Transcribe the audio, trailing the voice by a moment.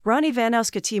Rani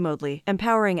Vanouska,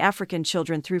 empowering African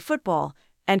children through football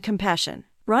and compassion.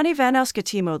 Rani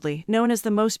Vanouska, known as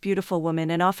the most beautiful woman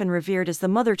and often revered as the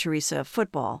Mother Teresa of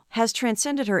football, has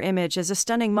transcended her image as a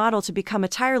stunning model to become a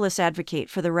tireless advocate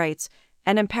for the rights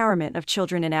and empowerment of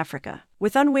children in Africa.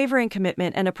 With unwavering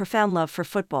commitment and a profound love for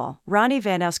football, Rani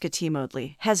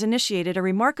Vanouska has initiated a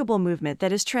remarkable movement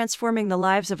that is transforming the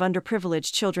lives of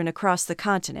underprivileged children across the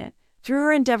continent. Through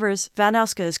her endeavors,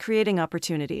 Vanouska is creating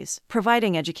opportunities,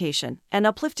 providing education, and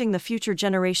uplifting the future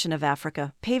generation of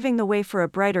Africa, paving the way for a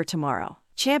brighter tomorrow.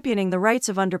 Championing the rights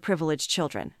of underprivileged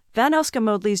children.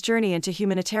 Vanouska's journey into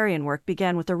humanitarian work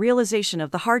began with the realization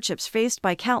of the hardships faced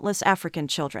by countless African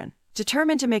children.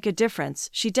 Determined to make a difference,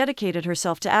 she dedicated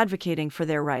herself to advocating for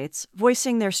their rights,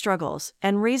 voicing their struggles,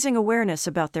 and raising awareness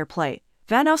about their plight.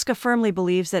 Vanouska firmly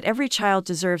believes that every child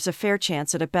deserves a fair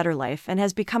chance at a better life and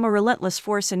has become a relentless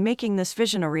force in making this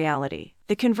vision a reality.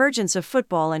 The convergence of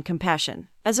football and compassion.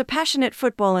 As a passionate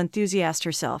football enthusiast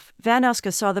herself,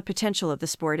 Vanouska saw the potential of the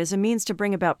sport as a means to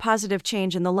bring about positive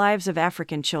change in the lives of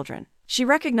African children. She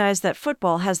recognized that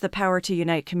football has the power to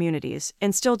unite communities,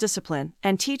 instill discipline,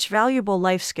 and teach valuable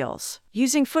life skills.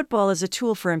 Using football as a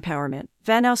tool for empowerment,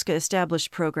 Vanouska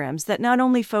established programs that not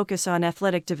only focus on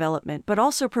athletic development but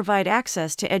also provide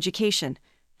access to education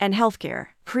and healthcare,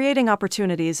 creating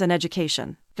opportunities and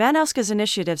education. Vanouska's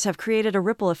initiatives have created a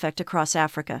ripple effect across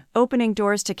Africa, opening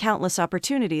doors to countless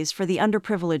opportunities for the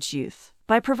underprivileged youth.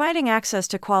 By providing access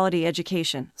to quality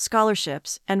education,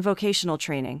 scholarships, and vocational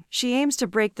training, she aims to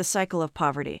break the cycle of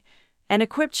poverty and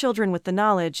equip children with the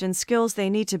knowledge and skills they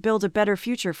need to build a better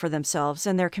future for themselves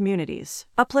and their communities.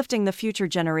 Uplifting the future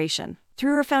generation.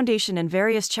 Through her foundation and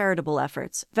various charitable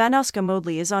efforts,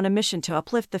 Vanouska is on a mission to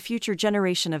uplift the future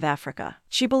generation of Africa.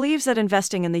 She believes that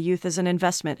investing in the youth is an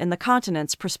investment in the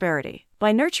continent's prosperity.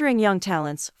 By nurturing young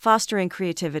talents, fostering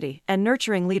creativity, and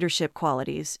nurturing leadership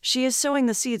qualities, she is sowing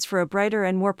the seeds for a brighter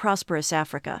and more prosperous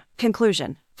Africa.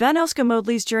 Conclusion.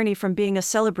 Vanouska's journey from being a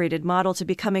celebrated model to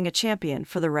becoming a champion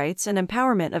for the rights and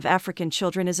empowerment of African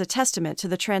children is a testament to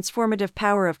the transformative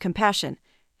power of compassion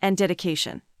and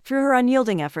dedication. Through her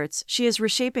unyielding efforts, she is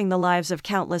reshaping the lives of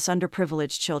countless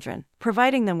underprivileged children,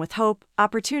 providing them with hope,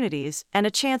 opportunities, and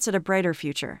a chance at a brighter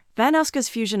future. Vanouska's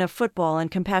fusion of football and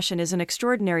compassion is an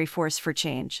extraordinary force for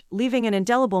change, leaving an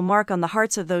indelible mark on the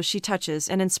hearts of those she touches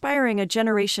and inspiring a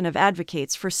generation of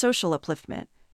advocates for social upliftment.